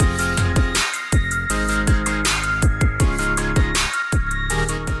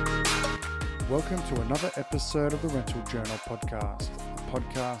to another episode of the Rental Journal podcast, a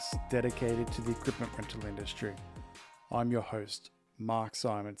podcast dedicated to the equipment rental industry. I'm your host, Mark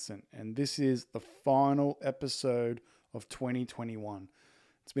Simonson, and this is the final episode of 2021.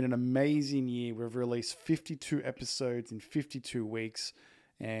 It's been an amazing year. We've released 52 episodes in 52 weeks,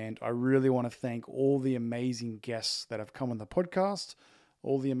 and I really want to thank all the amazing guests that have come on the podcast,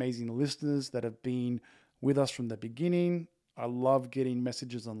 all the amazing listeners that have been with us from the beginning. I love getting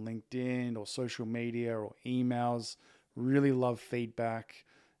messages on LinkedIn or social media or emails. Really love feedback.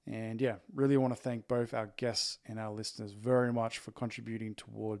 And yeah, really want to thank both our guests and our listeners very much for contributing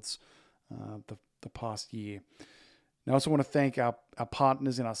towards the past year. Now, I also want to thank our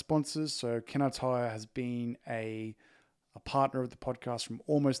partners and our sponsors. So Kennards Hire has been a partner of the podcast from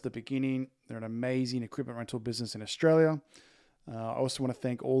almost the beginning. They're an amazing equipment rental business in Australia. I also want to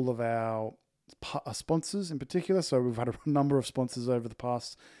thank all of our sponsors in particular. So we've had a number of sponsors over the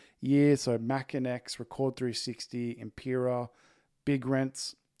past year. So MacNX, Record 360, Impera, Big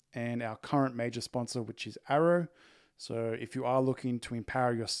Rents, and our current major sponsor, which is Arrow. So if you are looking to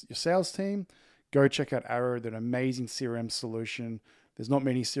empower your sales team, go check out Arrow. They're an amazing CRM solution. There's not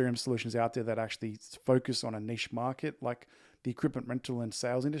many CRM solutions out there that actually focus on a niche market like the equipment rental and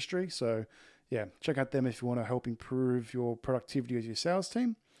sales industry. So yeah, check out them if you want to help improve your productivity as your sales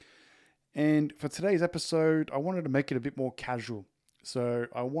team. And for today's episode, I wanted to make it a bit more casual. So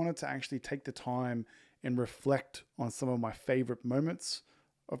I wanted to actually take the time and reflect on some of my favorite moments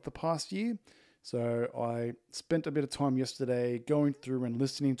of the past year. So I spent a bit of time yesterday going through and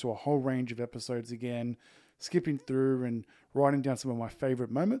listening to a whole range of episodes again, skipping through and writing down some of my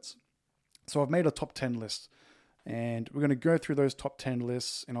favorite moments. So I've made a top 10 list, and we're going to go through those top 10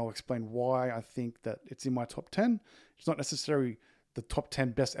 lists, and I'll explain why I think that it's in my top 10. It's not necessarily the top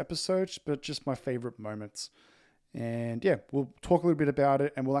 10 best episodes, but just my favorite moments. And yeah, we'll talk a little bit about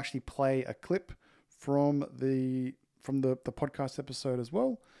it, and we'll actually play a clip from the podcast episode as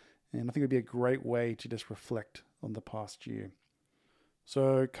well. And I think it'd be a great way to just reflect on the past year.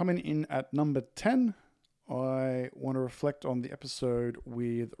 So coming in at number 10, I want to reflect on the episode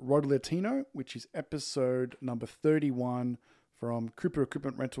with Rod Latino, which is episode number 31 from Cooper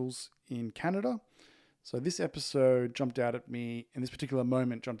Equipment Rentals in Canada. So this episode jumped out at me, and this particular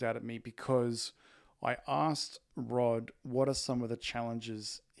moment jumped out at me because I asked Rod what are some of the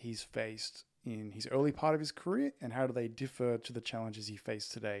challenges he's faced in his early part of his career and how do they differ to the challenges he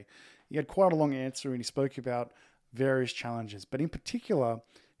faced today. He had quite a long answer and he spoke about various challenges, but in particular,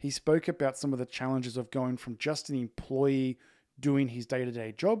 he spoke about some of the challenges of going from just an employee doing his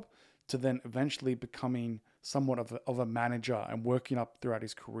day-to-day job to then eventually becoming somewhat of a manager and working up throughout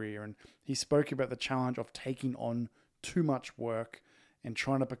his career. And he spoke about the challenge of taking on too much work and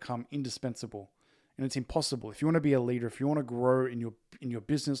trying to become indispensable. And it's impossible. If you want to be a leader, if you want to grow in your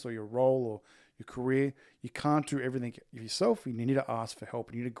business or your role or your career, you can't do everything yourself. You need to ask for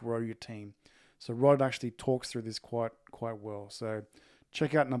help. You need to grow your team. So Rod actually talks through this quite well. So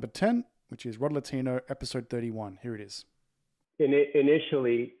check out number 10, which is Rod Latino, episode 31. Here it is.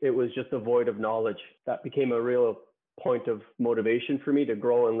 Initially, it was just a void of knowledge. That became a real point of motivation for me to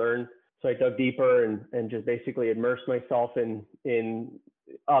grow and learn. So I dug deeper and just basically immersed myself in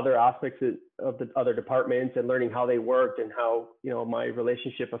other aspects of the other departments and learning how they worked and how, my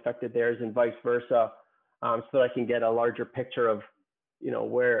relationship affected theirs and vice versa, so that I can get a larger picture of,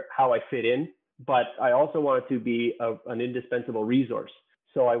 how I fit in. But I also wanted to be an indispensable resource.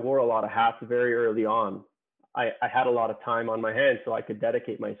 So I wore a lot of hats very early on. I had a lot of time on my hands, so I could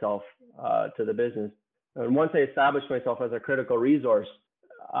dedicate myself to the business. And once I established myself as a critical resource,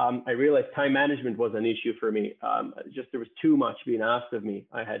 I realized time management was an issue for me. There was too much being asked of me.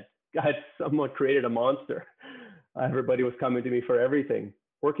 I had somewhat created a monster. Everybody was coming to me for everything.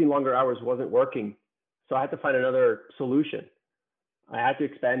 Working longer hours wasn't working, so I had to find another solution. I had to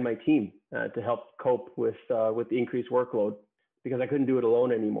expand my team to help cope with the increased workload because I couldn't do it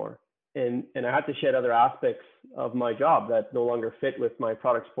alone anymore. And I had to shed other aspects of my job that no longer fit with my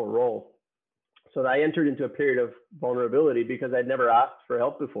product support role. So I entered into a period of vulnerability because I'd never asked for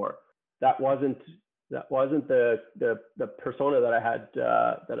help before. That wasn't the persona that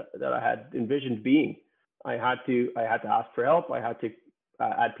I had envisioned being. I had to ask for help. I had to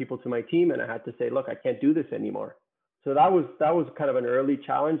add people to my team, and I had to say, look, I can't do this anymore. So that was kind of an early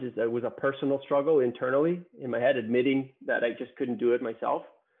challenge. It was a personal struggle internally in my head, admitting that I just couldn't do it myself.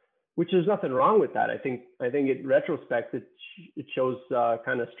 Which is nothing wrong with that. I think in retrospect, it shows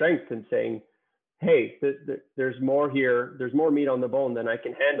kind of strength in saying, hey, there's more here. There's more meat on the bone than I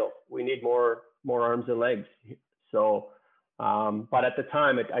can handle. We need more arms and legs. So, but at the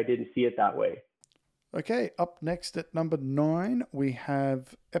time, I didn't see it that way. Okay, up next at number 9, we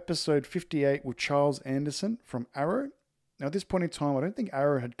have episode 58 with Charles Anderson from Arrow. Now, at this point in time, I don't think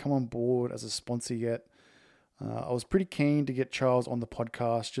Arrow had come on board as a sponsor yet. I was pretty keen to get Charles on the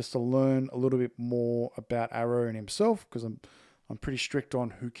podcast just to learn a little bit more about Arrow and himself, because I'm pretty strict on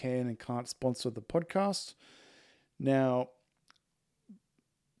who can and can't sponsor the podcast. Now,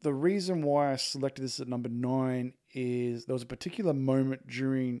 the reason why I selected this at number 9 is there was a particular moment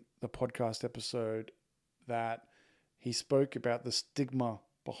during the podcast episode that he spoke about the stigma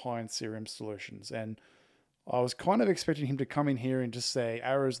behind CRM solutions. And I was kind of expecting him to come in here and just say,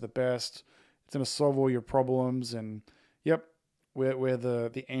 Arrow's the best. It's going to solve all your problems. And yep, we're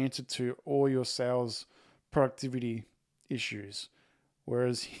the answer to all your sales productivity issues.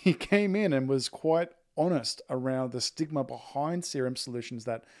 Whereas he came in and was quite honest around the stigma behind CRM solutions,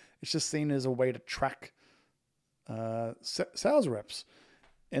 that it's just seen as a way to track sales reps.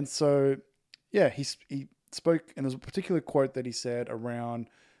 And so, yeah, he spoke, and there's a particular quote that he said around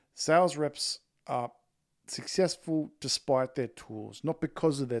sales reps are successful despite their tools, not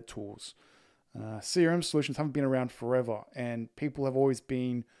because of their tools. CRM solutions haven't been around forever, and people have always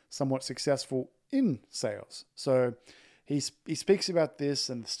been somewhat successful in sales. So he speaks about this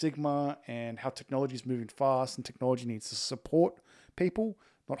and the stigma and how technology is moving fast, and technology needs to support people,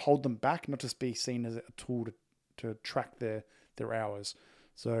 not hold them back, not just be seen as a tool to track their hours.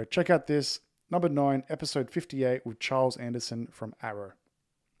 So check out this, number 9, episode 58 with Charles Anderson from Arrow.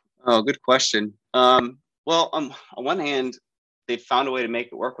 Oh, good question. Well, on one hand, they found a way to make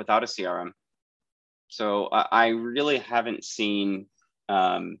it work without a CRM. So I really haven't seen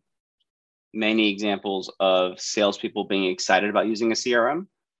many examples of salespeople being excited about using a CRM.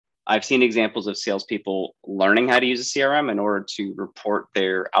 I've seen examples of salespeople learning how to use a CRM in order to report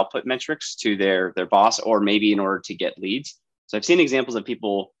their output metrics to their boss, or maybe in order to get leads. So I've seen examples of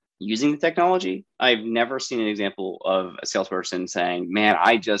people using the technology. I've never seen an example of a salesperson saying, man,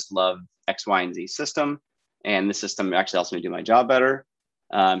 I just love X, Y, and Z system, and the system actually helps me do my job better.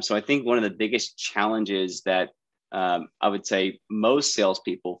 So I think one of the biggest challenges that I would say most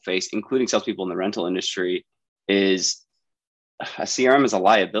salespeople face, including salespeople in the rental industry, is a CRM is a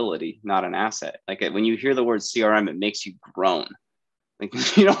liability, not an asset. Like when you hear the word CRM, it makes you groan.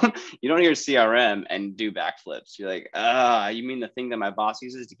 Like you don't hear CRM and do backflips. You're like, you mean the thing that my boss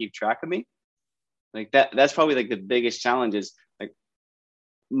uses to keep track of me? Like that's probably like the biggest challenge is like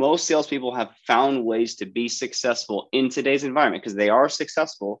most salespeople have found ways to be successful in today's environment because they are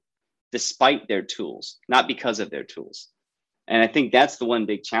successful despite their tools, not because of their tools. And I think that's the one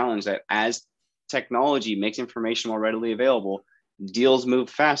big challenge, that as technology makes information more readily available, deals move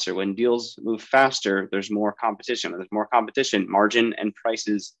faster. When deals move faster, there's more competition. When there's more competition, margin and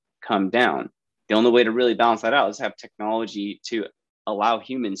prices come down. The only way to really balance that out is have technology to allow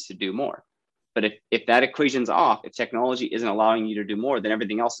humans to do more. But if that equation's off, if technology isn't allowing you to do more, then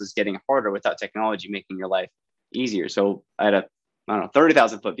everything else is getting harder without technology making your life easier. So at a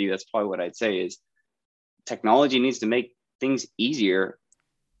 30,000 foot view, that's probably what I'd say is technology needs to make things easier.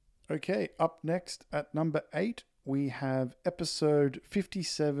 Okay, up next at number 8, we have episode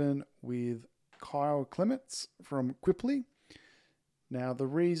 57 with Kyle Clements from Quiply. Now, the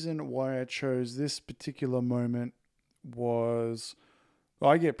reason why I chose this particular moment was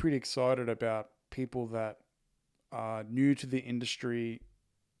I get pretty excited about people that are new to the industry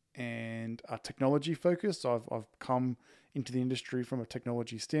and are technology focused. I've come into the industry from a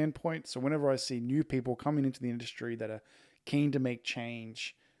technology standpoint. So whenever I see new people coming into the industry that are keen to make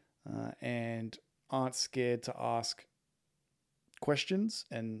change and aren't scared to ask questions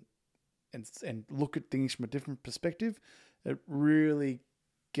and look at things from a different perspective, it really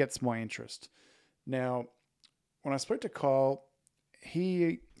gets my interest. Now, when I spoke to Kyle,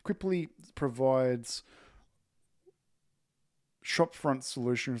 he Quiply provides shopfront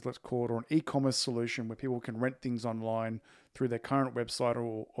solutions, let's call it, or an e-commerce solution where people can rent things online through their current website,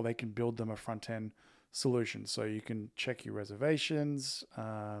 or they can build them a front-end solution. So you can check your reservations,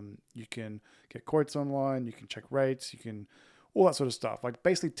 you can get quotes online, you can check rates, you can all that sort of stuff, like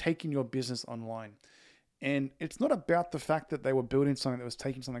basically taking your business online. And it's not about the fact that they were building something that was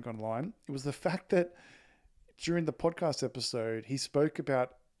taking something online. It was the fact that during the podcast episode, he spoke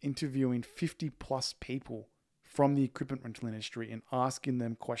about interviewing 50 plus people from the equipment rental industry and asking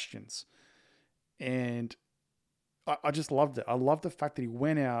them questions. And I just loved it. I love the fact that he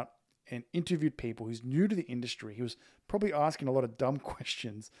went out and interviewed people who's new to the industry. He was probably asking a lot of dumb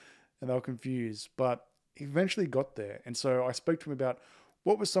questions and they were confused, but he eventually got there. And so I spoke to him about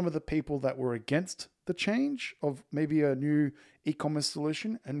what were some of the people that were against the change of maybe a new e-commerce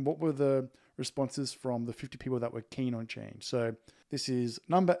solution, and what were the responses from the 50 people that were keen on change? So this is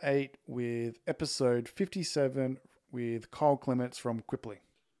number 8 with episode 57 with Kyle Clements from Quiply.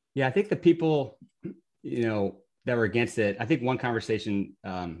 Yeah, I think the people, that were against it, I think one conversation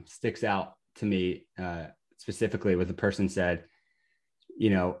sticks out to me specifically with the person said, he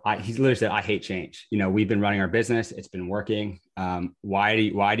literally said, "I hate change. We've been running our business. It's been working. Why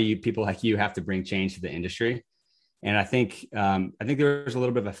do you people like you have to bring change to the industry?" And I think there was a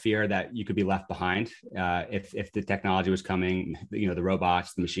little bit of a fear that you could be left behind if the technology was coming, the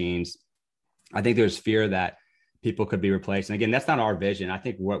robots, the machines. I think there's fear that people could be replaced. And again, that's not our vision. I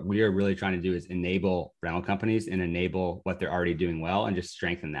think what we are really trying to do is enable rental companies and enable what they're already doing well and just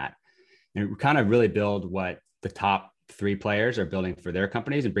strengthen that. And kind of really build what the top 3 players are building for their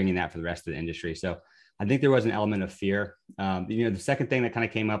companies and bringing that for the rest of the industry. So I think there was an element of fear. The second thing that kind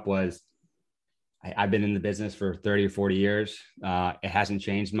of came up was I've been in the business for 30 or 40 years. It hasn't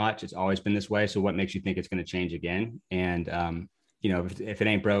changed much. It's always been this way. So what makes you think it's going to change again? And, if it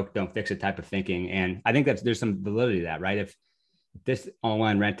ain't broke, don't fix it type of thinking. And I think there's some validity to that, right? If this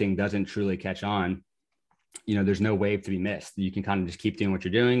online renting doesn't truly catch on, there's no wave to be missed. You can kind of just keep doing what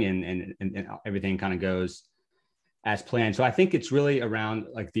you're doing and everything kind of goes as planned. So I think it's really around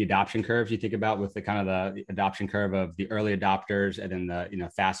like the adoption curves you think about with the kind of the adoption curve of the early adopters and then the,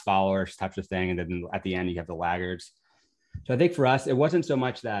 fast followers types of thing. And then at the end, you have the laggards. So I think for us, it wasn't so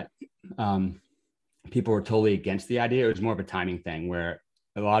much that people were totally against the idea. It was more of a timing thing where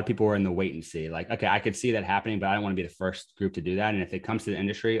a lot of people were in the wait and see, like, okay, I could see that happening, but I don't want to be the first group to do that. And if it comes to the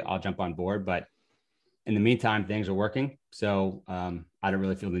industry, I'll jump on board. But in the meantime, things are working. So I don't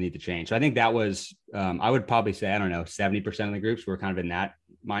really feel the need to change. So I think that was, I would probably say, 70% of the groups were kind of in that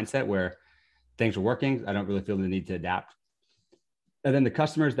mindset where things are working. I don't really feel the need to adapt. And then the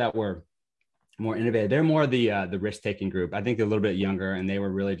customers that were more innovative, they're more the risk-taking group. I think they're a little bit younger and they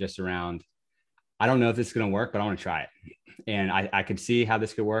were really just around, I don't know if this is going to work, but I want to try it. And I could see how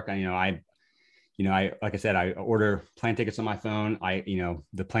this could work. I like I said, I order plane tickets on my phone.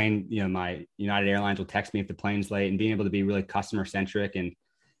 The plane, my United Airlines will text me if the plane's late, and being able to be really customer centric and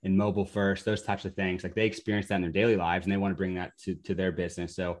mobile first, those types of things. Like they experience that in their daily lives and they want to bring that to their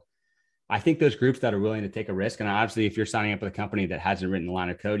business. So I think those groups that are willing to take a risk, and obviously if you're signing up with a company that hasn't written a line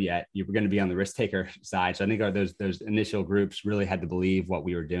of code yet, you're going to be on the risk taker side. So I think those initial groups really had to believe what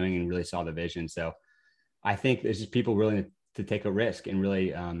we were doing and really saw the vision. So I think there's just people willing to take a risk and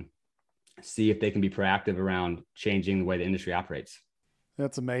really see if they can be proactive around changing the way the industry operates.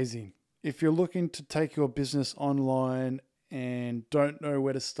 That's amazing. If you're looking to take your business online and don't know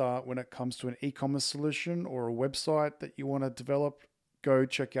where to start when it comes to an e-commerce solution or a website that you want to develop, go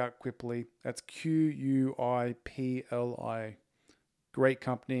check out Quiply. That's Quipli. Great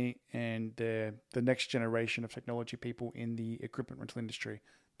company, and they're the next generation of technology people in the equipment rental industry.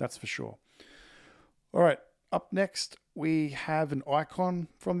 That's for sure. All right. Up next, we have an icon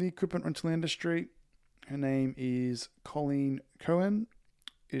from the equipment rental industry. Her name is Colleen Cohen.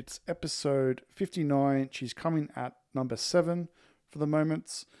 It's episode 59. She's coming at number 7 for the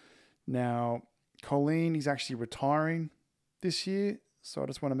moment. Now, Colleen is actually retiring this year. So I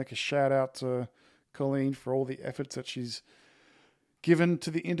just want to make a shout out to Colleen for all the efforts that she's given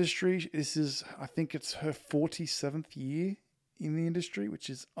to the industry. I think it's her 47th year in the industry, which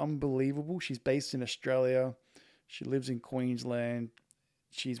is unbelievable. She's based in Australia. She lives in Queensland.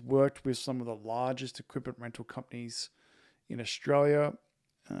 She's worked with some of the largest equipment rental companies in Australia.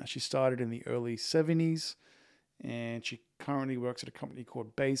 She started in the early 70s, and she currently works at a company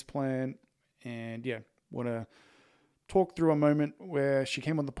called BasePlan. And want to talk through a moment where she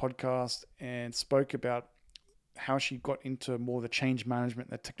came on the podcast and spoke about how she got into more the change management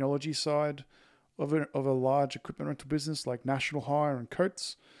and the technology side of a large equipment rental business like National Hire and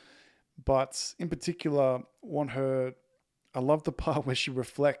Coates. But in particular, I love the part where she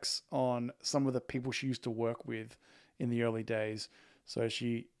reflects on some of the people she used to work with in the early days. So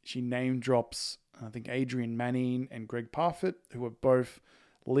she name drops, I think, Adrian Manning and Greg Parfitt, who are both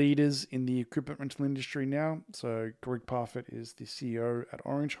leaders in the equipment rental industry now. So Greg Parfitt is the CEO at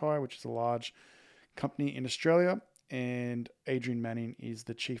Orange Hire, which is a large company in Australia. And Adrian Manning is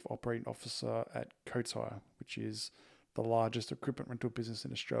the Chief Operating Officer at Coates Hire, which is the largest equipment rental business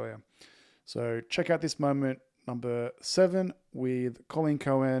in Australia. So check out this moment, number 7, with Colleen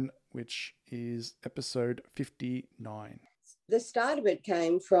Cohen, which is episode 59. The start of it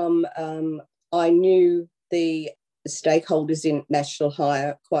came from I knew the stakeholders in National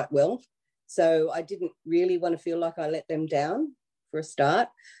Hire quite well. So I didn't really want to feel like I let them down for a start.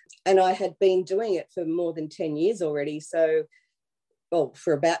 And I had been doing it for more than 10 years already. So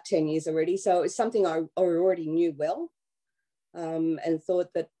for about 10 years already. So it was something I already knew well, and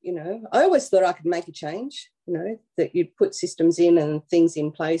thought that, I always thought I could make a change, that you'd put systems in and things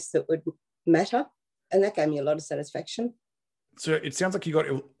in place that would matter. And that gave me a lot of satisfaction. So it sounds like you got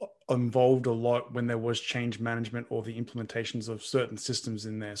involved a lot when there was change management or the implementations of certain systems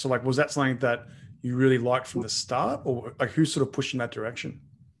in there. So like, was that something that you really liked from the start, or like who sort of pushed in that direction?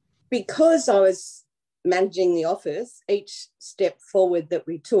 Because I was managing the office, each step forward that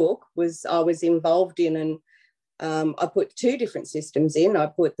we took I was involved in, and I put 2 different systems in. I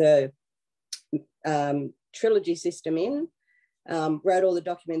put the Trilogy system in, wrote all the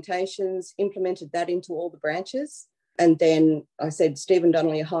documentations, implemented that into all the branches. And then I said Stephen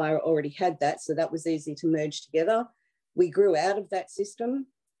Donnelly Hire already had that, so that was easy to merge together. We grew out of that system,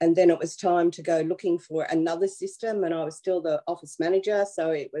 and then it was time to go looking for another system, and I was still the office manager,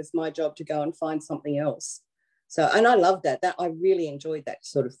 so it was my job to go and find something else. So, and I loved that. I really enjoyed that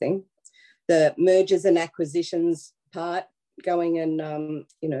sort of thing. The mergers and acquisitions part, going and,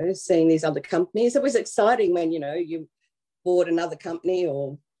 seeing these other companies. It was exciting when, you bought another company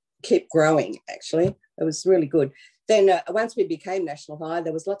or keep growing, actually. It was really good. Then once we became National Hire,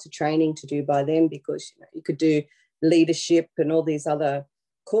 there was lots of training to do by then, because you could do leadership and all these other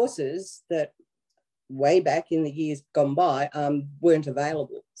courses that way back in the years gone by weren't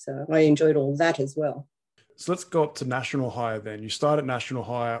available. So I enjoyed all that as well. So let's go up to National Hire then. You start at National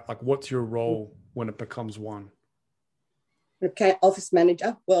Hire. Like, what's your role when it becomes one? Okay, office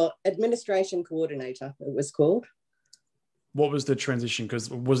manager. Well, administration coordinator, it was called. What was the transition? Because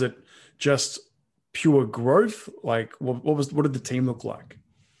was it just pure growth? Like, what did the team look like?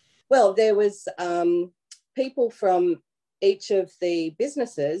 Well, there was people from each of the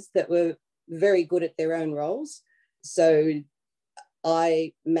businesses that were very good at their own roles. So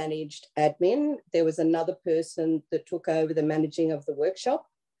I managed admin. There was another person that took over the managing of the workshop.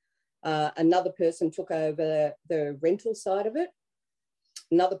 Another person took over the rental side of it.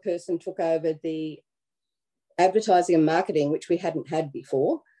 Another person took over the advertising and marketing, which we hadn't had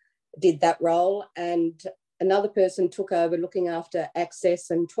before, did that role. And another person took over looking after access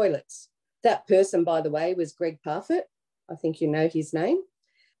and toilets. That person, by the way, was Greg Parfitt. I think you know his name.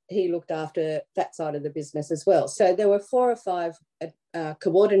 He looked after that side of the business as well. So there were 4 or 5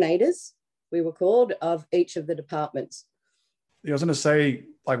 coordinators, we were called, of each of the departments. Yeah, I was going to say,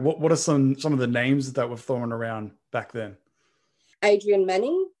 like, what are some of the names that were thrown around back then? Adrian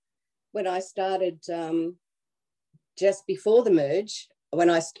Manning, when I started just before the merge, when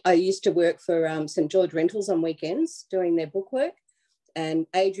I used to work for St. George Rentals on weekends doing their bookwork, and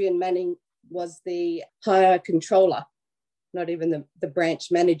Adrian Manning was the hire controller, not even the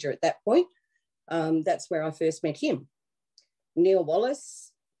branch manager at that point. That's where I first met him. Neil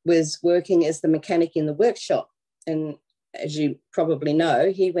Wallace was working as the mechanic in the workshop, and as you probably know,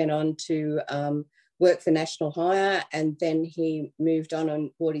 he went on to work for National Hire, and then he moved on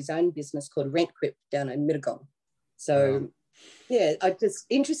and bought his own business called RentQuip down in Mittagong. So, yeah, it's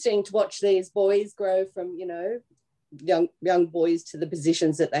interesting to watch these boys grow from, young boys to the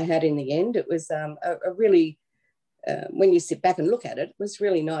positions that they had in the end. It was a really, when you sit back and look at it, it was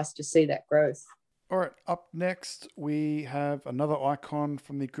really nice to see that growth. All right, up next, we have another icon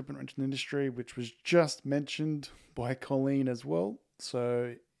from the equipment rental industry, which was just mentioned by Colleen as well.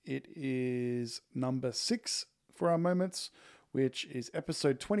 So it is number 6 for our moments, which is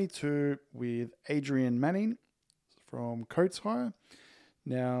episode 22 with Adrian Manning from Coates Hire.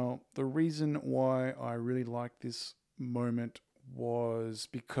 Now, the reason why I really like this moment was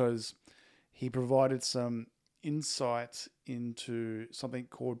because he provided some insight into something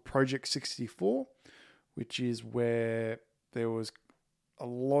called Project 64, which is where there was a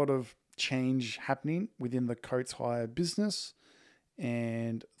lot of change happening within the Coates Hire business,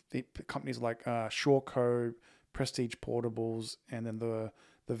 and the companies like Shawco, Prestige Portables, and then the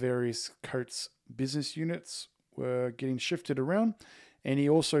various Coates business units were getting shifted around. And he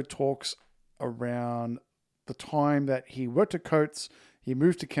also talks around the time that he worked at Coates, he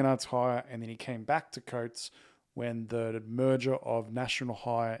moved to Kennards Hire, and then he came back to Coates when the merger of National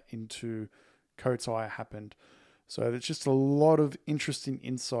Hire into Coates Hire happened. So there's just a lot of interesting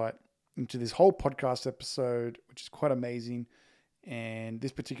insight into this whole podcast episode, which is quite amazing. And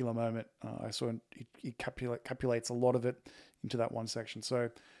this particular moment, I saw he capulates a lot of it into that one section. So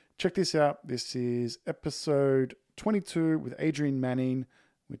check this out. This is episode 22 with Adrian Manning,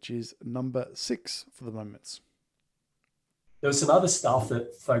 which is number 6 for the moments. There was some other stuff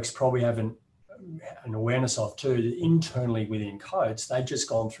that folks probably haven't an awareness of too. Internally within Coates, they've just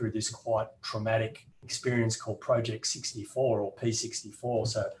gone through this quite traumatic experience called Project 64 or P64.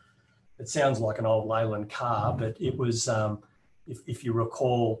 So it sounds like an old Leyland car, but it was if you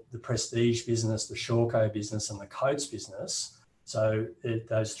recall the Prestige business, the Shawco business, and the Coates business, so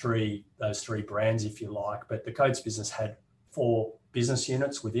those three brands, if you like, but the Coates business had 4 business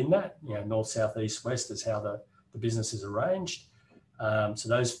units within that. North, south, east, west is how the business is arranged. So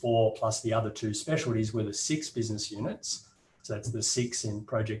those 4 plus the other 2 specialties were the 6 business units. So that's the 6 in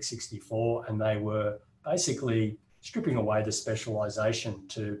Project 64, and they were basically stripping away the specialisation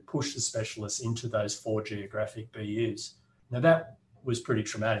to push the specialists into those 4 geographic BUs. Now that was pretty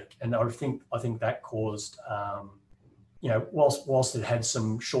traumatic, and I think that caused, whilst it had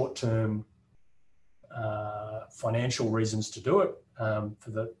some short-term financial reasons to do it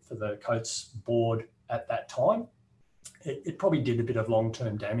for the Coates board at that time, it probably did a bit of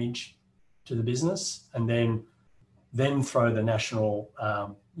long-term damage to the business, and then throw the National,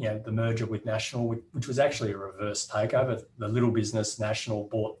 the merger with National, which was actually a reverse takeover. The little business National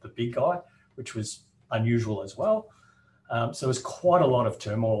bought the big guy, which was unusual as well. So there was quite a lot of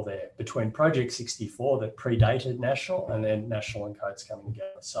turmoil there between Project 64 that predated National, and then National and Coates coming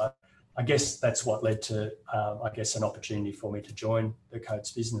together. So I guess that's what led to, an opportunity for me to join the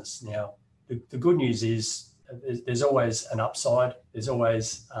Coates business. Now, the good news is there's always an upside. There's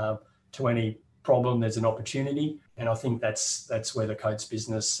always, to any problem, there's an opportunity. And I think that's where the Coates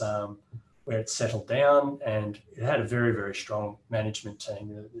business, where it settled down, and it had a very, very strong management team.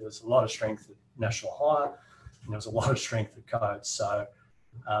 There was a lot of strength at National Hire, and there was a lot of strength at Coates. So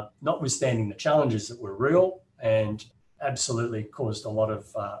notwithstanding the challenges that were real and absolutely caused a lot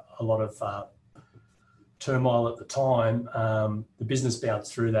of turmoil at the time, the business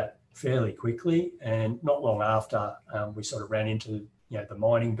bounced through that fairly quickly. And not long after, we sort of ran into the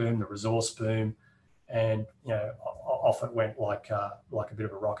mining boom, the resource boom, and off it went like a bit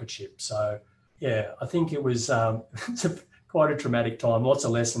of a rocket ship. So yeah, I think it was it's quite a traumatic time. Lots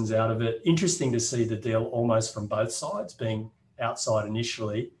of lessons out of it. Interesting to see the deal almost from both sides, being outside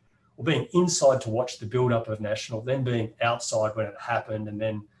initially, or being inside to watch the build-up of National, then being outside when it happened, and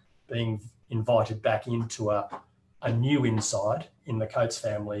then being invited back into a new inside in the Coates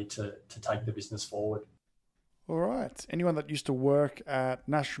family to take the business forward. All right. Anyone that used to work at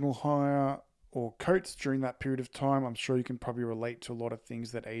National Hire or Coates during that period of time, I'm sure you can probably relate to a lot of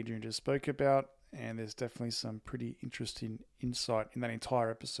things that Adrian just spoke about. And there's definitely some pretty interesting insight in that entire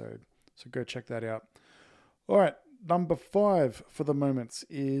episode. So go check that out. All right. Number 5 for the moments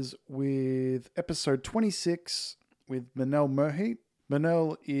is with episode 26 with Manel Murhi.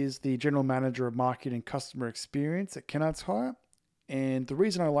 Manel is the General Manager of Marketing and Customer Experience at Kennards Hire. And the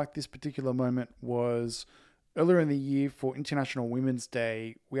reason I like this particular moment was earlier in the year for International Women's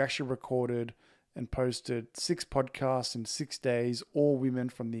Day, we actually recorded and posted 6 podcasts in 6 days, all women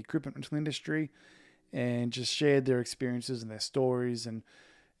from the equipment rental industry, and just shared their experiences and their stories. And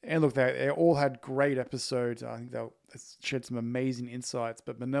look, they all had great episodes. I think they shared some amazing insights.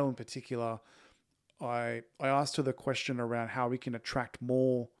 But Manel in particular, I asked her the question around how we can attract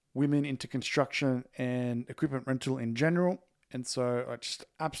more women into construction and equipment rental in general. And so I just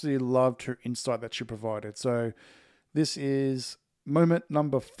absolutely loved her insight that she provided. So this is moment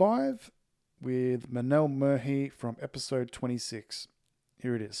number 5 with Manel Murhi from episode 26.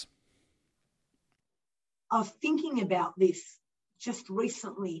 Here it is. I was thinking about this just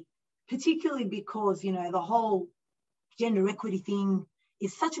recently, particularly because, the whole gender equity thing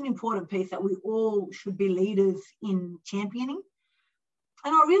is such an important piece that we all should be leaders in championing.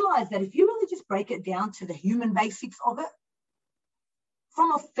 And I realized that if you really just break it down to the human basics of it, from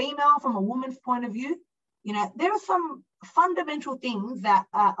a woman's point of view, there are some fundamental things that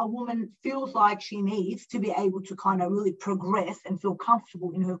a woman feels like she needs to be able to kind of really progress and feel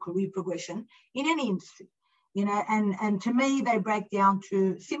comfortable in her career progression in any industry, and to me, they break down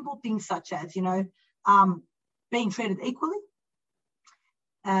to simple things such as, being treated equally,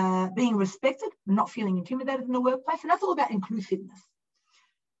 being respected, not feeling intimidated in the workplace. And that's all about inclusiveness.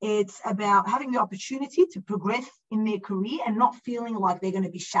 It's about having the opportunity to progress in their career and not feeling like they're going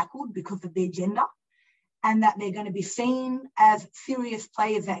to be shackled because of their gender, and that they're going to be seen as serious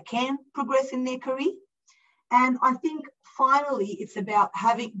players that can progress in their career. And I think finally, it's about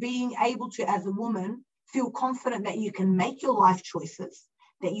being able to, as a woman, feel confident that you can make your life choices,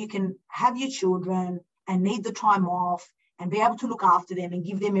 that you can have your children and need the time off and be able to look after them and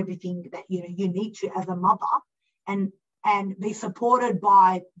give them everything that you need to as a mother, and be supported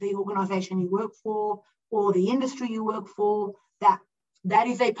by the organisation you work for or the industry you work for, that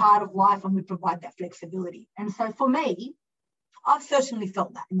is a part of life, and we provide that flexibility. And so for me, I've certainly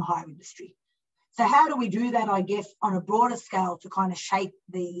felt that in the hire industry. So how do we do that, I guess, on a broader scale to kind of shape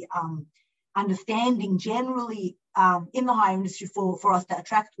the understanding generally in the hire industry for us to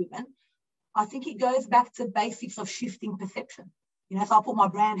attract women? I think it goes back to basics of shifting perception. So I'll put my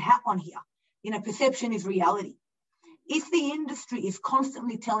brand hat on here. Perception is reality. If the industry is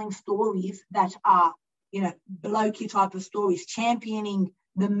constantly telling stories that are, blokey type of stories, championing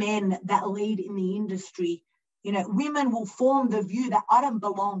the men that lead in the industry, women will form the view that I don't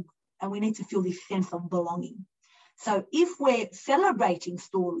belong, and we need to feel this sense of belonging. So if we're celebrating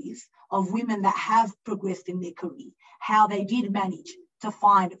stories of women that have progressed in their career, how they did manage to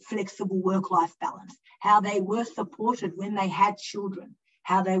find flexible work-life balance, how they were supported when they had children,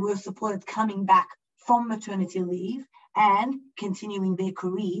 how they were supported coming back from maternity leave and continuing their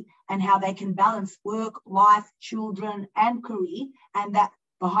career, and how they can balance work, life, children, and career, and that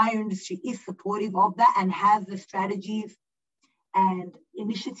the hire industry is supportive of that and has the strategies and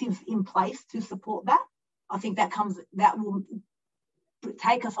initiatives in place to support that. I think that will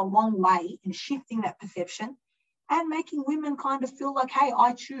take us a long way in shifting that perception and making women kind of feel like, hey,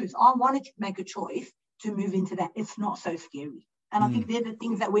 I choose. I want to make a choice to move into that. It's not so scary. And I think they're the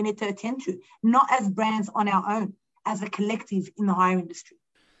things that we need to attend to, not as brands on our own, as a collective in the hire industry.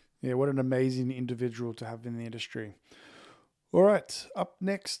 Yeah, what an amazing individual to have in the industry. All right, up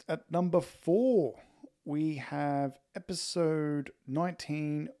next at number 4, we have episode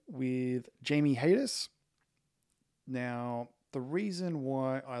 19 with Jamie Hayes. Now, the reason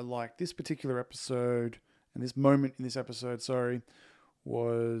why I like this particular episode and this moment in this episode,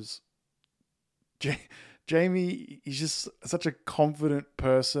 was Jamie is just such a confident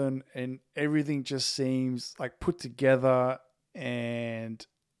person and everything just seems like put together. And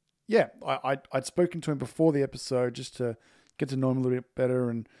yeah, I'd spoken to him before the episode just to get to know him a little bit better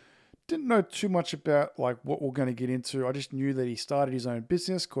and didn't know too much about like what we're going to get into. I just knew that he started his own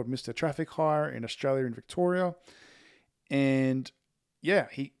business called Mr. Traffic Hire in Australia and Victoria. And yeah,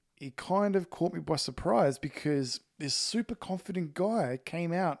 he kind of caught me by surprise because this super confident guy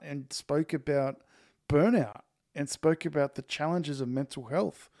came out and spoke about burnout and spoke about the challenges of mental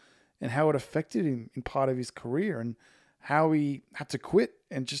health and how it affected him in part of his career and how he had to quit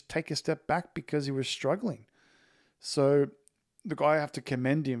and just take a step back because he was struggling. So look, I have to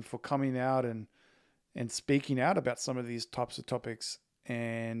commend him for coming out and speaking out about some of these types of topics.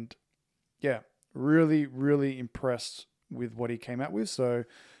 And yeah, really, really impressed with what he came out with. So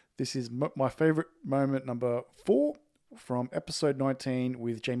this is my favorite moment, number 4 from episode 19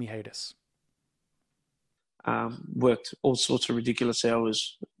 with Jamie Hayes. Worked all sorts of ridiculous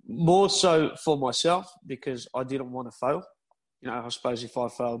hours, more so for myself because I didn't want to fail. I suppose if I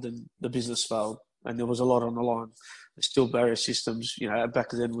failed, then the business failed, and there was a lot on the line. The steel barrier systems,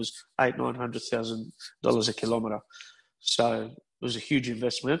 back then was $800,000-$900,000 a kilometre, so it was a huge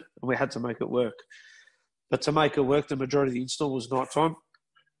investment, and we had to make it work. But to make it work, the majority of the install was nighttime,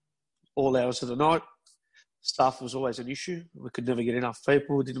 all hours of the night. Staff was always an issue. We could never get enough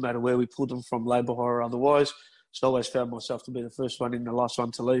people. It didn't matter where we pulled them from, labour hire or otherwise. So I always found myself to be the first one in, the last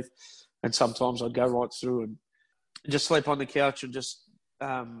one to leave. And sometimes I'd go right through and just sleep on the couch and just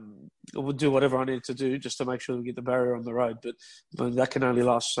would do whatever I needed to do just to make sure we get the barrier on the road. But that can only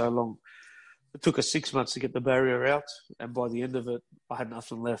last so long. It took us 6 months to get the barrier out. And by the end of it, I had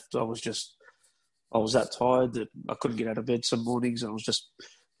nothing left. I was that tired that I couldn't get out of bed some mornings. I was just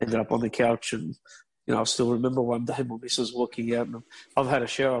ended up on the couch. And, I still remember one day my missus walking out and I've had a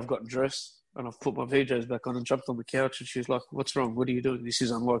shower, I've gotten dressed and I've put my PJs back on and jumped on the couch and she's like, "What's wrong? What are you doing? This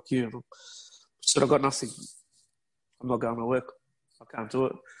is unlike you." And I said, "I've got nothing. I'm not going to work. I can't do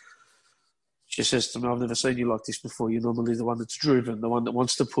it." She says to me, "I've never seen you like this before. You're normally the one that's driven, the one that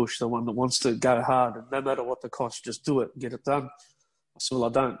wants to push, the one that wants to go hard. And no matter what the cost, just do it and get it done." I said, "Well,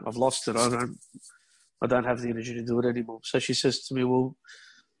 I don't. I've lost it. I don't have the energy to do it anymore." So she says to me, "Well,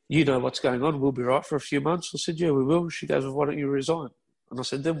 you know what's going on. We'll be right for a few months." I said, "Yeah, we will." She goes, "Well, why don't you resign?" And I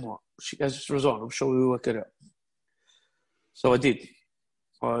said, "Then what?" She goes, "Just resign. I'm sure we'll work it out." So I did.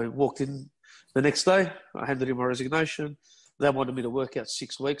 I walked in the next day. I handed in my resignation. They wanted me to work out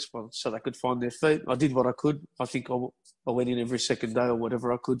 6 weeks so they could find their feet. I did what I could. I think I went in every second day or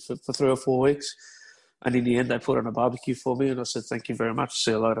whatever I could for 3 or 4 weeks. And in the end, they put on a barbecue for me. And I said, "Thank you very much.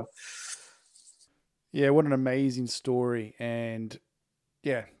 See you later." Yeah, what an amazing story. And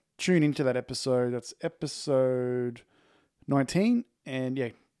yeah, tune into that episode. That's episode 19. And yeah,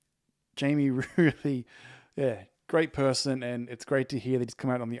 Jamie really, great person. And it's great to hear that he's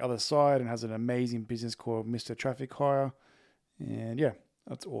come out on the other side and has an amazing business called Mr. Traffic Hire. And yeah,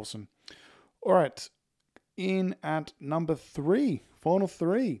 that's awesome. All right. In at number 3, final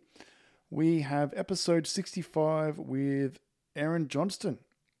 3, we have episode 65 with Erin Johnston.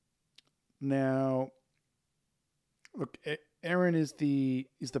 Now, look, Erin is the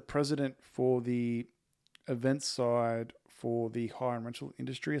president for the event side for the Hire and Rental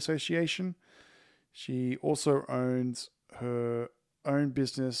Industry Association. She also owns her own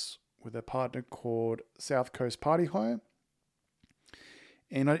business with a partner called South Coast Party Hire.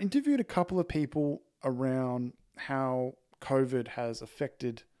 And I interviewed a couple of people around how COVID has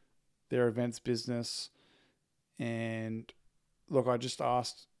affected their events business. And look, I just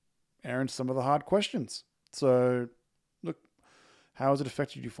asked Erin some of the hard questions. So look, how has it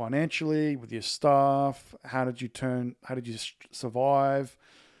affected you financially, with your staff? How did you survive?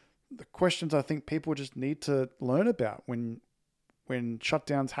 The questions I think people just need to learn about when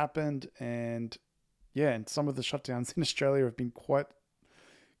shutdowns happened. And some of the shutdowns in Australia have been quite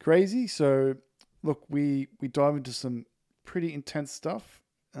crazy. So look, we dive into some pretty intense stuff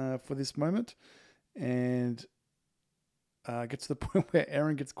for this moment, and get to the point where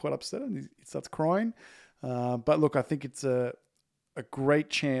Erin gets quite upset and he starts crying. But look, I think it's a great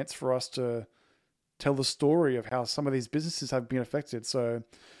chance for us to tell the story of how some of these businesses have been affected. So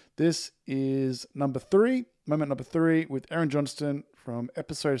this is moment number 3 with Erin Johnston from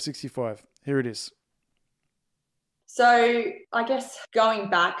episode 65. Here it is. So I guess going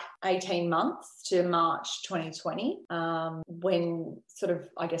back 18 months to March 2020, when sort of,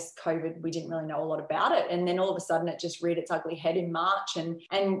 I guess, COVID, we didn't really know a lot about it. And then all of a sudden it just reared its ugly head in March.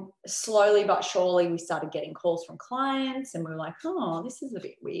 And slowly but surely we started getting calls from clients, and we were like, oh, this is a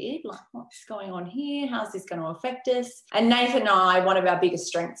bit weird. Like, what's going on here? How's this going to affect us? And Nathan and I, one of our biggest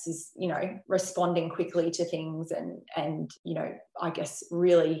strengths is, responding quickly to things and I guess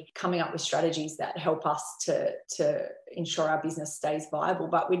really coming up with strategies that help us to ensure our business stays viable.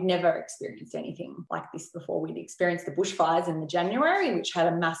 But we'd never experienced anything like this before. We'd experienced the bushfires in the January, which had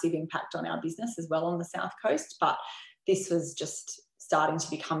a massive impact on our business as well on the South Coast. But this was just starting to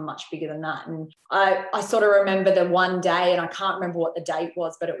become much bigger than that. And I sort of remember the one day, and I can't remember what the date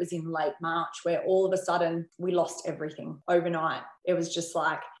was, but it was in late March, where all of a sudden we lost everything overnight. It was just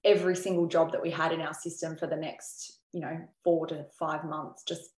like every single job that we had in our system for the next 4 to 5 months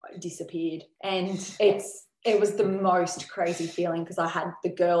just disappeared. And it was the most crazy feeling, because I had the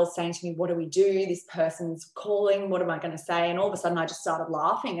girls saying to me, what do we do? This person's calling. What am I going to say? And all of a sudden I just started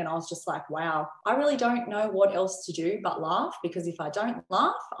laughing, and I was just like, wow, I really don't know what else to do but laugh, because if I don't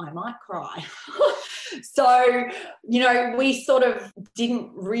laugh, I might cry. So, we sort of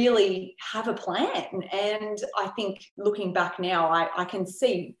didn't really have a plan. And I think looking back now, I can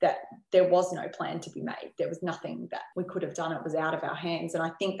see that there was no plan to be made. There was nothing that we could have done. It was out of our hands. And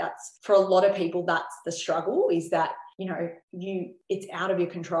I think that's, for a lot of people, that's the struggle, is that it's out of your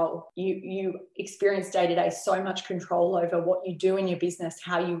control. You experience day to day so much control over what you do in your business,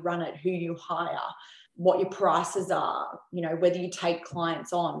 how you run it, who you hire, what your prices are, whether you take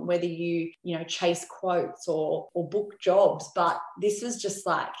clients on, whether you chase quotes or book jobs. But this was just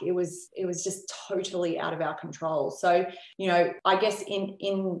like, it was just totally out of our control. So, I guess in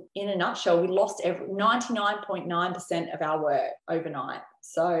a nutshell, we lost 99.9% of our work overnight.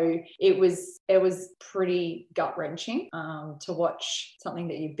 So it was pretty gut-wrenching to watch something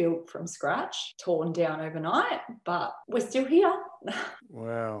that you built from scratch torn down overnight, but we're still here.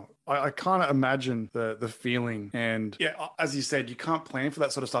 Wow. I can't imagine the feeling. And as you said, you can't plan for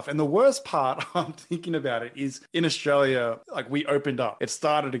that sort of stuff. And the worst part, I'm thinking about it, is in Australia, like, we opened up. It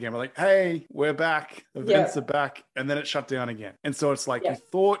started again. We're like, hey, we're back. Events are back. And then it shut down again. And so it's like, you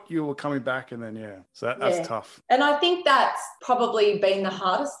thought you were coming back, and then, So that's tough. And I think that's probably been the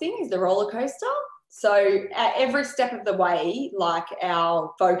hardest thing, is the roller coaster. So at every step of the way, like,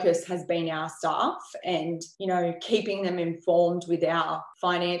 our focus has been our staff and, keeping them informed with our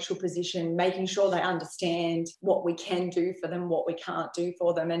financial position, making sure they understand what we can do for them, what we can't do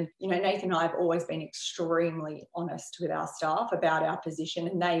for them. And, Nathan and I have always been extremely honest with our staff about our position,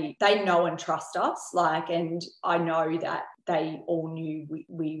 and they know and trust us. And I know that they all knew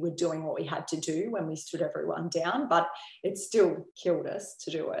we were doing what we had to do when we stood everyone down, but it still killed us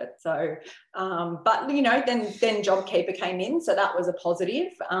to do it. So, but then JobKeeper came in, so that was a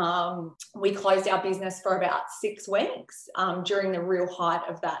positive. We closed our business for about 6 weeks during the real height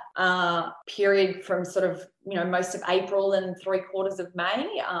of that period, from sort of most of April and 3/4 of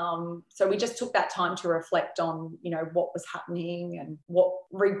May. So we just took that time to reflect on what was happening and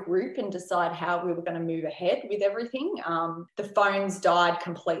regroup and decide how we were going to move ahead with everything. The phones died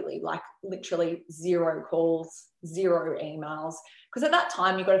completely, like literally 0 calls, 0 emails, because at that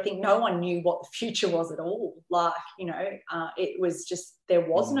time you've got to think no one knew what the future was at all. It was just, there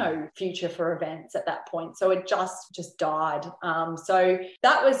was no future for events at that point, so it just died. So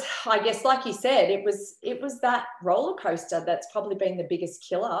that was, I guess, like you said, it was that roller coaster that's probably been the biggest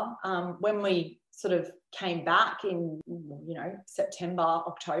killer. When we sort of came back in, September,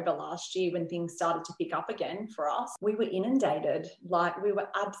 October last year, when things started to pick up again for us, we were inundated. Like, we were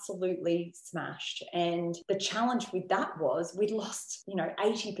absolutely smashed. And the challenge with that was we'd lost,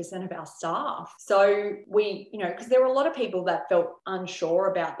 80% of our staff. So we, because there were a lot of people that felt unsure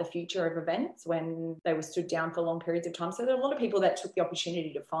about the future of events when they were stood down for long periods of time. So there were a lot of people that took the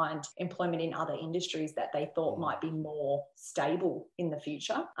opportunity to find employment in other industries that they thought might be more stable in the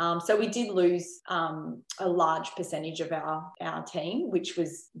future. So we did lose a large percentage of our team, which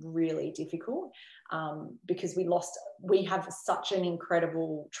was really difficult because we have such an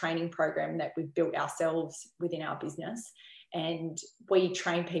incredible training program that we've built ourselves within our business, and we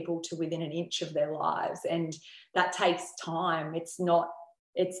train people to within an inch of their lives, and that takes time. It's not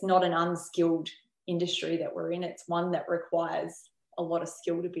an unskilled industry that we're in. It's one that requires a lot of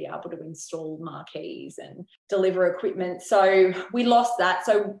skill to be able to install marquees and deliver equipment. So we lost that.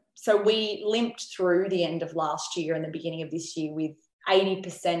 So we limped through the end of last year and the beginning of this year with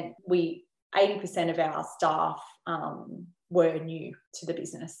 80% of our staff were new to the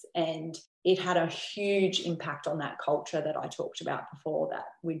business, and it had a huge impact on that culture that I talked about before that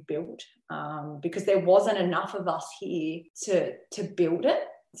we built, because there wasn't enough of us here to build it.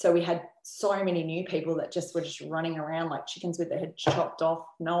 So we had so many new people that were just running around like chickens with their heads chopped off,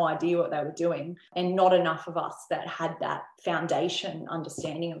 no idea what they were doing, and not enough of us that had that foundation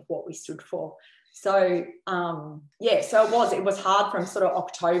understanding of what we stood for. So, so it was hard from sort of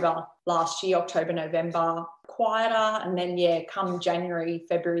October last year, October, November, quieter. And then, come January,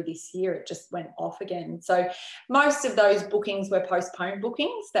 February this year, it just went off again. So most of those bookings were postponed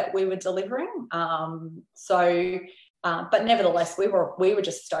bookings that we were delivering. But nevertheless, we were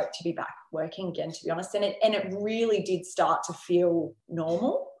just stoked to be back working again, to be honest. And it really did start to feel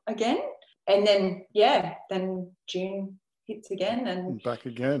normal again. And then, then June hits again and back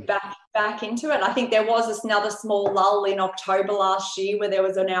again. Back into it. I think there was another small lull in October last year where there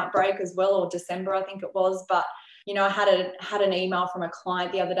was an outbreak as well, or December, I think it was. But I had an email from a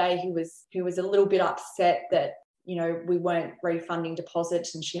client the other day who was a little bit upset that we weren't refunding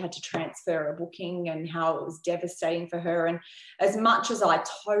deposits and she had to transfer a booking, and how it was devastating for her. And as much as I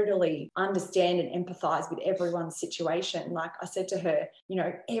totally understand and empathise with everyone's situation, like I said to her,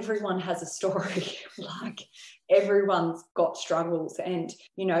 everyone has a story. Like, everyone's got struggles, and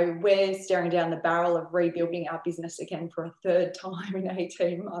we're staring down the barrel of rebuilding our business again for a third time in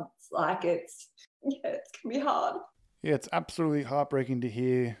 18 months. Like, it's going to be hard. Yeah, it's absolutely heartbreaking to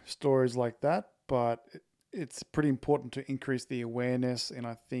hear stories like that, but it's pretty important to increase the awareness, and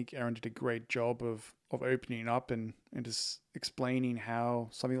I think Erin did a great job of opening up and just explaining how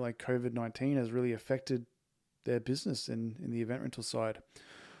something like COVID-19 has really affected their business in the event rental side.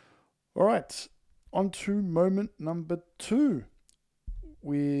 All right, on to moment number 2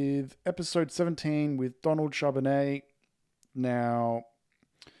 with episode 17 with Donald Charbonnet. Now,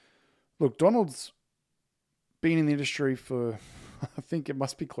 look, Donald's been in the industry for, I think it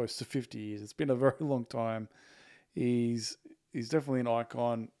must be close to 50 years. It's been a very long time. He's definitely an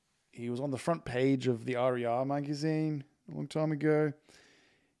icon. He was on the front page of the RER magazine a long time ago.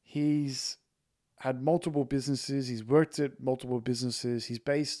 He's had multiple businesses. He's worked at multiple businesses. He's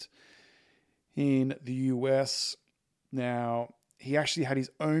based in the US. Now, he actually had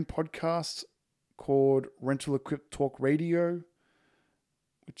his own podcast called Rental Equip Talk Radio,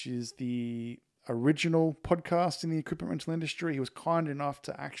 which is the original podcast in the equipment rental industry. He was kind enough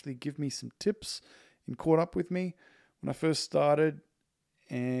to actually give me some tips and caught up with me when I first started.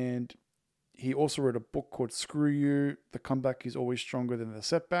 And he also wrote a book called Screw You, The Comeback is Always Stronger Than the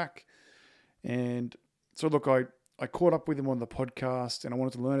Setback. And so look, I caught up with him on the podcast and I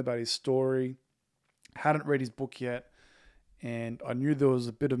wanted to learn about his story. Hadn't read his book yet, and I knew there was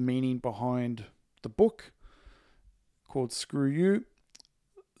a bit of meaning behind the book called Screw You.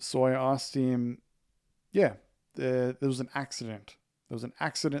 So I asked him, there was an accident. There was an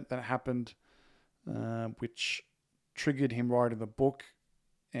accident that happened, which triggered him writing the book.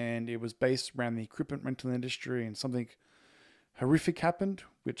 And it was based around the equipment rental industry, and something horrific happened,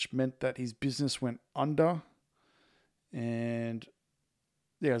 which meant that his business went under. And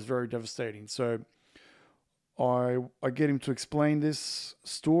it was very devastating. So I get him to explain this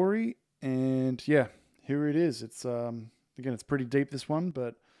story, and here it is. It's again, it's pretty deep, this one,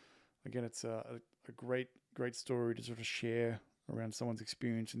 but again, it's a great story to sort of share around someone's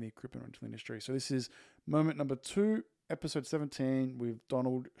experience in the equipment rental industry. So this is moment number 2, episode 17 with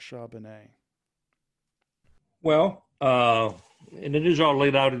Donald Charbonnet. Well, and it is all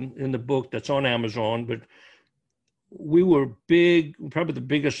laid out in the book that's on Amazon, but we were big, probably the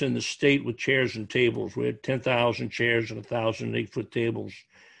biggest in the state with chairs and tables. We had 10,000 chairs and 1,000 8-foot tables.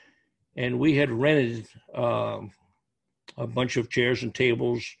 And we had rented a bunch of chairs and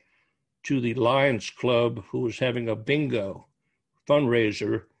tables to the Lions Club, who was having a bingo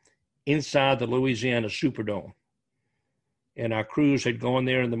fundraiser inside the Louisiana Superdome. And our crews had gone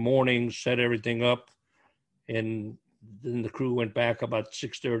there in the morning, set everything up, and then the crew went back about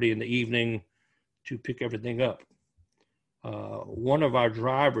 6:30 in the evening to pick everything up. One of our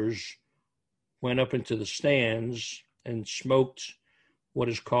drivers went up into the stands and smoked what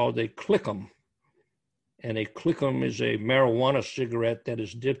is called a Clickham. And a Clickham is a marijuana cigarette that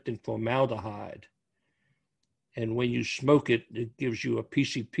is dipped in formaldehyde. And when you smoke it, it gives you a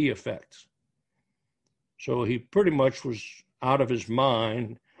PCP effect. So he pretty much was out of his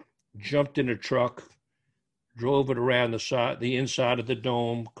mind, jumped in a truck, drove it around the inside of the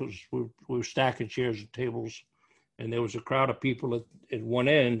dome, because we were stacking chairs and tables, and there was a crowd of people at one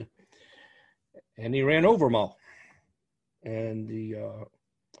end, and he ran over them all. And the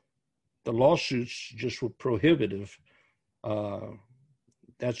lawsuits just were prohibitive.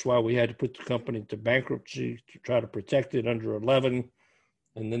 That's why we had to put the company into bankruptcy to try to protect it under 11.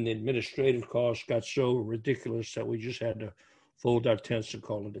 And then the administrative costs got so ridiculous that we just had to fold our tents and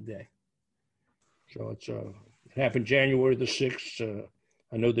call it a day. So it happened January the 6th.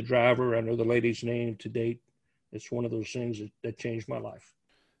 I know the driver. I know the lady's name to date. It's one of those things that changed my life.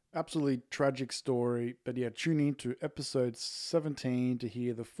 Absolutely tragic story. But yeah, tune in to episode 17 to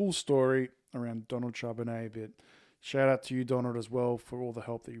hear the full story around Donald Charbonnet. But shout out to you, Donald, as well, for all the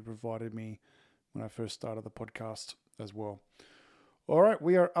help that you provided me when I first started the podcast as well. All right,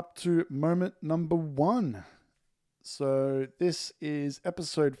 we are up to moment number 1. So this is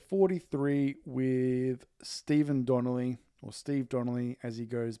episode 43 with Stephen Donnelly, or Steve Donnelly as he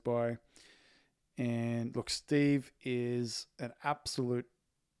goes by. And look, Steve is an absolute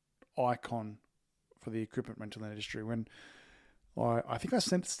icon for the equipment rental industry. When I think I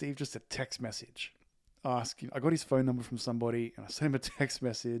sent Steve just a text message asking, I got his phone number from somebody and I sent him a text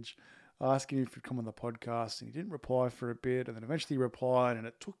message asking if he'd come on the podcast, and he didn't reply for a bit, and then eventually he replied, and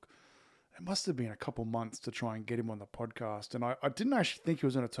it must have been a couple months to try and get him on the podcast. And I didn't actually think he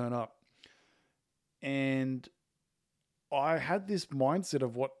was going to turn up. And I had this mindset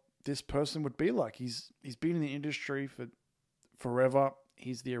of what this person would be like. He's been in the industry for forever.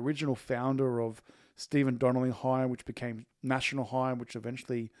 He's the original founder of Stephen Donnelly Hire, which became National Hire, which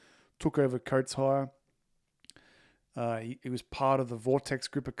eventually took over Coates Hire. He was part of the Vortex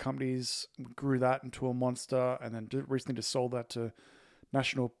group of companies, grew that into a monster, and then recently just sold that to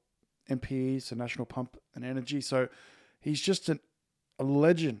National MPE, so National Pump and Energy. So he's just a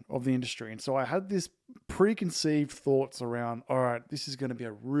legend of the industry. And so I had this preconceived thoughts around, all right, this is going to be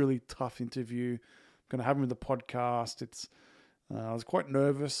a really tough interview. I'm going to have him in the podcast. I was quite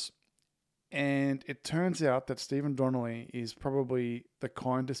nervous. And it turns out that Stephen Donnelly is probably the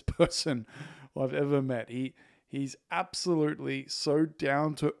kindest person I've ever met. He's absolutely so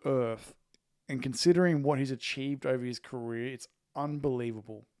down to earth, and considering what he's achieved over his career, it's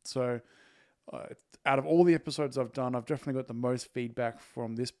unbelievable. So out of all the episodes I've done, I've definitely got the most feedback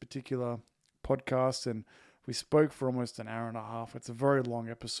from this particular podcast, and we spoke for almost an hour and a half. It's a very long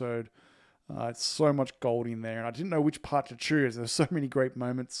episode. It's so much gold in there, and I didn't know which part to choose. There's so many great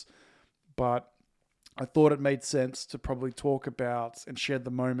moments, but I thought it made sense to probably talk about and share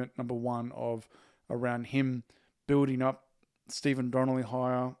the moment number 1 of around him building up Stephen Donnelly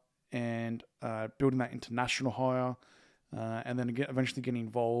Hire and building that international hire, and then eventually getting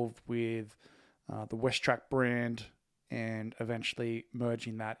involved with the WestTrac brand and eventually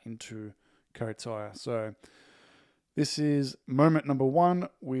merging that into Coates Hire. So this is moment number 1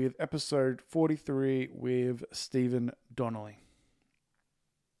 with episode 43 with Stephen Donnelly.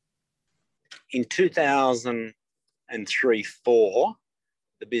 In 2003-4,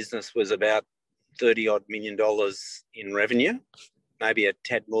 the business was about $30-odd million in revenue, maybe a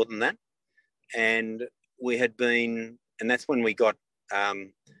tad more than that. And we had been, and that's when we got a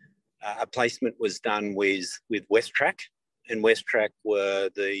placement was done with WestTrac, and WestTrac were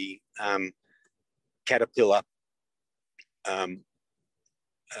the Caterpillar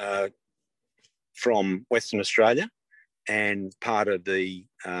from Western Australia and part of the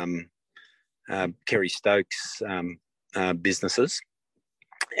Kerry Stokes businesses.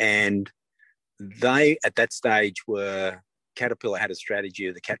 And they, at that stage, Caterpillar had a strategy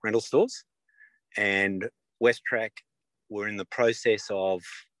of the cat rental stores, and WestTrac were in the process of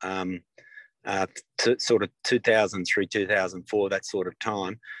sort of 2003, 2004, that sort of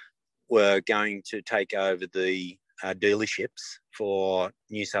time, were going to take over the dealerships for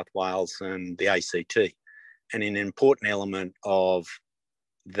New South Wales and the ACT. And an important element of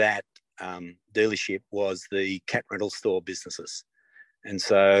that dealership was the cat rental store businesses. And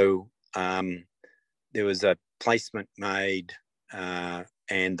so there was a placement made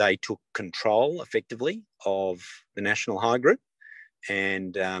and they took control effectively of the National Hire Group,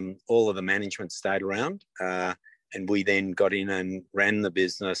 and all of the management stayed around. And we then got in and ran the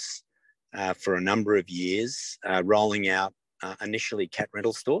business for a number of years, rolling out initially cat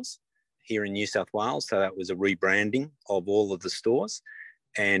rental stores here in New South Wales. So that was a rebranding of all of the stores.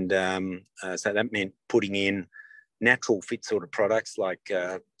 And so that meant putting in natural fit sort of products like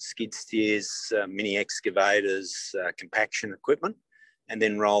skid steers, mini excavators, compaction equipment, and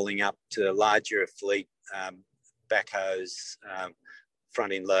then rolling up to larger fleet, backhoes,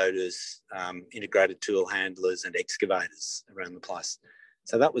 front end loaders, integrated tool handlers and excavators around the place.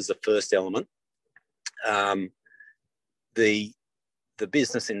 So that was the first element. The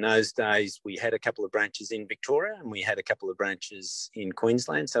business in those days, we had a couple of branches in Victoria and we had a couple of branches in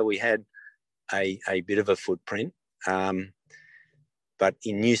Queensland. So we had a bit of a footprint. But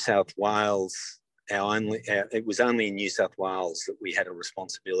in New South Wales, it was only in New South Wales that we had a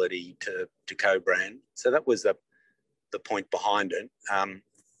responsibility to co-brand. So that was the point behind it.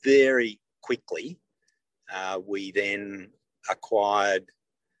 Very quickly, we then acquired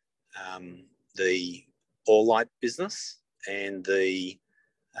the All Light business and the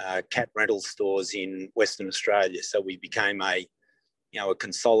cat rental stores in Western Australia. So we became a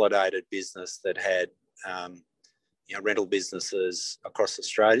consolidated business that had rental businesses across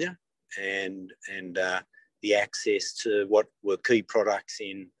Australia and the access to what were key products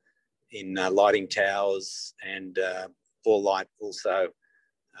in lighting towers, and All Light also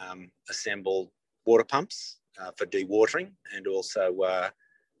assembled water pumps for dewatering, and also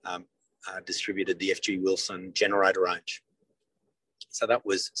distributed the FG Wilson generator range. So that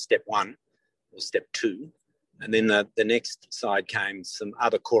was step one, or step two. And then the next side came some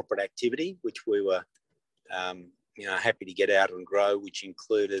other corporate activity, which we were happy to get out and grow, which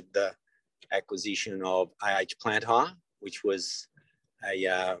included the acquisition of AH Plant Hire, which was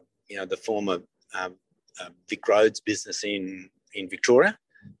the former Vic Roads business in Victoria,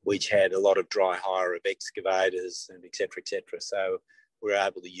 which had a lot of dry hire of excavators and et cetera, et cetera. So we were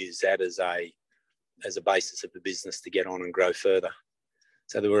able to use that as a basis of the business to get on and grow further.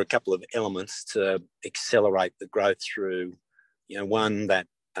 So there were a couple of elements to accelerate the growth through, one that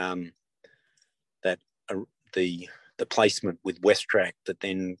the placement with Westrac that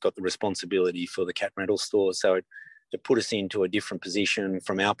then got the responsibility for the cat rental stores. So it put us into a different position.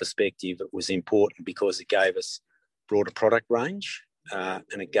 From our perspective, it was important because it gave us broader product range, and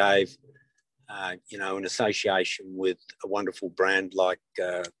it gave an association with a wonderful brand like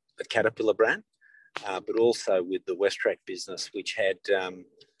the Caterpillar brand, but also with the Westrac business, which had,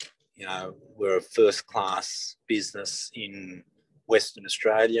 we're a first-class business in Western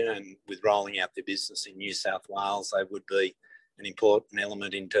Australia, and with rolling out their business in New South Wales, they would be an important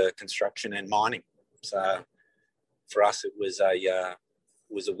element into construction and mining. So for us, it was a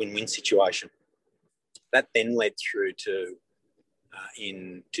win-win situation. That then led through to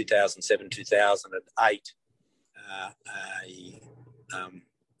in 2007, 2008,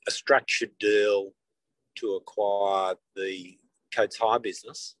 a structured deal to acquire the Coates Hire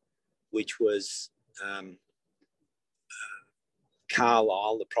business, which was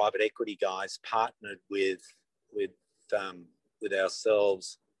Carlyle, the private equity guys, partnered with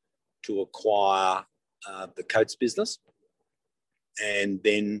ourselves to acquire the Coates business. And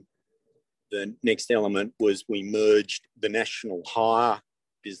then the next element was we merged the National Hire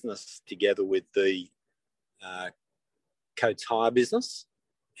business together with the Coates Hire business,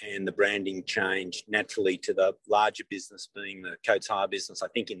 and the branding changed naturally to the larger business being the Coates Hire business. I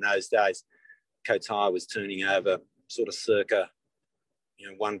think in those days, Coates Hire was turning over sort of circa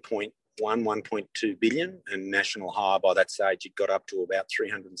 1.2 billion, and National Hire by that stage it got up to about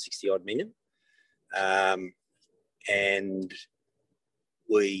 360 odd million. And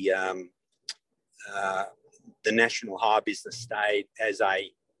we the National Hire business stayed as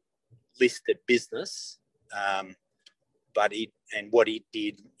a listed business, but what it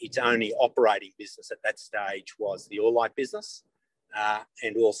did, its only operating business at that stage was the All Light business,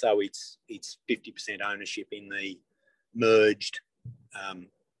 and also its 50% ownership in the merged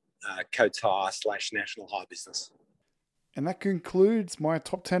Coates Hire / National Hire business. And that concludes my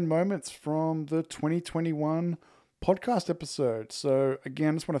top 10 moments from the 2021 podcast episode. So again,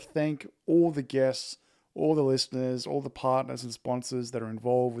 I just want to thank all the guests, all the listeners, all the partners and sponsors that are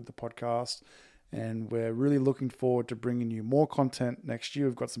involved with the podcast. And we're really looking forward to bringing you more content next year.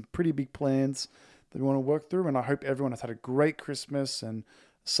 We've got some pretty big plans that we want to work through. And I hope everyone has had a great Christmas and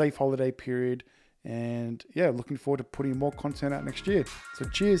safe holiday period. And yeah, looking forward to putting more content out next year. So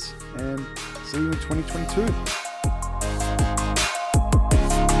cheers and see you in 2022.